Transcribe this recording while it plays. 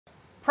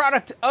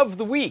Product of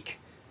the week.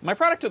 My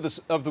product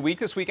of the week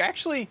this week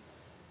actually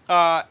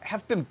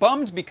have been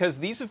bummed because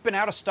these have been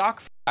out of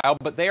stock for a while,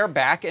 but they are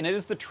back, and it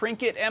is the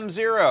Trinket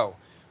M0.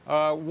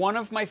 One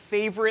of my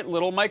favorite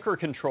little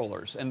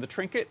microcontrollers. And the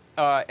Trinket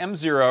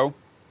M0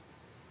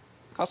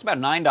 costs about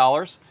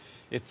 $9.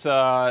 It's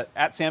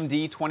ATSAM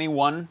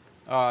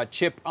D21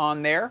 chip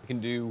on there. You can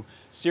do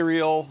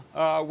serial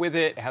with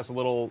it. It has a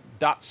little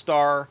dot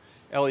star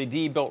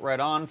LED built right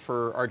on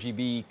for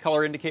RGB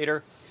color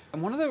indicator.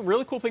 And one of the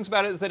really cool things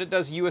about it is that it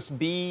does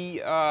USB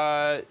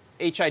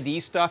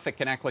HID stuff. It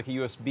can act like a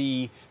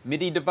USB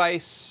MIDI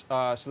device.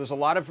 So there's a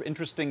lot of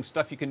interesting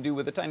stuff you can do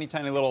with a tiny,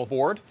 tiny little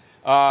board.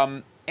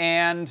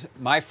 And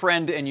my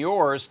friend and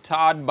yours,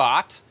 Todd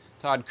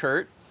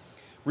Kurt,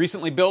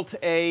 recently built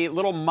a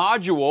little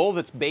module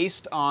that's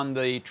based on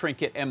the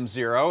Trinket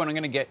M0, and I'm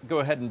going to go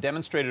ahead and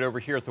demonstrate it over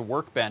here at the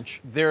workbench.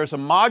 There's a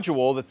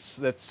module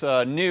that's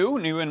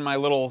new in my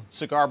little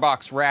cigar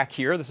box rack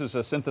here. This is a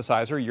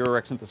synthesizer,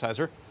 Eurorack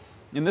synthesizer,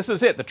 and this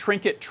is it, the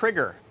Trinket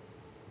trigger.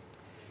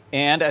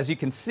 And as you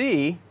can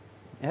see,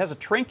 it has a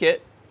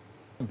Trinket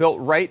built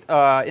right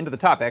into the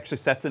top. It actually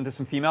sets into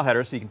some female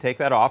headers, so you can take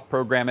that off,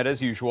 program it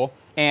as usual.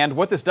 And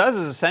what this does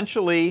is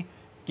essentially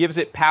gives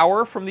it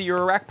power from the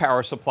Eurorack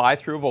power supply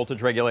through a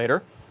voltage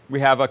regulator.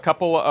 We have a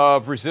couple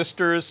of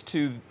resistors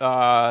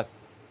to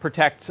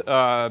protect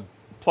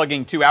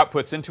plugging two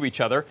outputs into each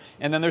other.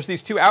 And then there's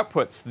these two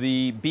outputs,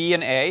 the B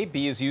and A.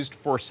 B is used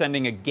for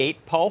sending a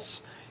gate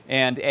pulse,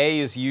 and A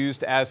is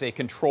used as a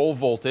control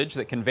voltage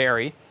that can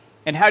vary.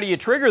 And how do you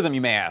trigger them,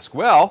 you may ask?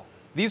 Well,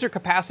 these are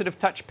capacitive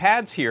touch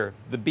pads here.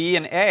 The B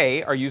and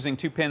A are using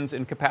 2 pins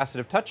in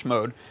capacitive touch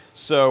mode.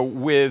 So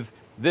with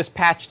this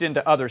patched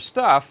into other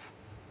stuff,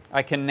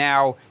 I can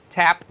now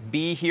tap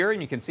B here,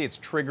 and you can see it's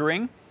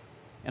triggering.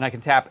 And I can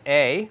tap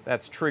A,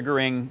 that's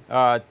triggering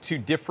 2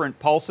 different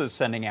pulses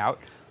sending out.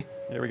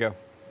 There we go.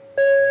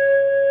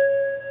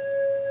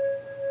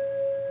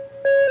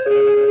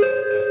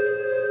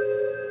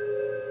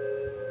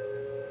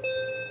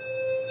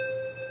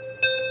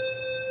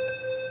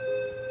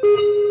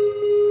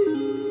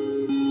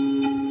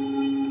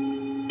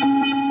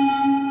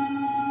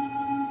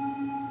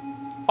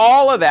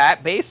 All of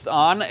that based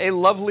on a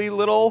lovely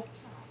little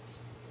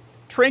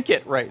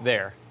Trinket right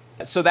there.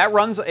 So that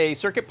runs a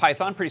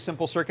CircuitPython, pretty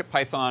simple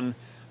CircuitPython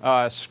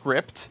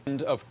script.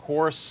 And of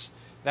course,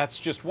 that's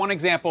just one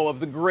example of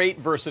the great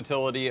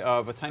versatility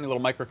of a tiny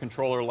little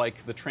microcontroller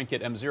like the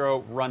Trinket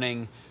M0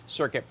 running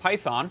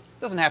CircuitPython. It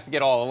doesn't have to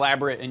get all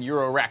elaborate and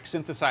Eurorack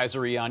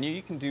synthesizer-y on you.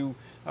 You can do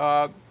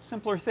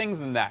simpler things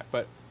than that,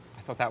 but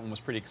I thought that one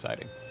was pretty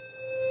exciting.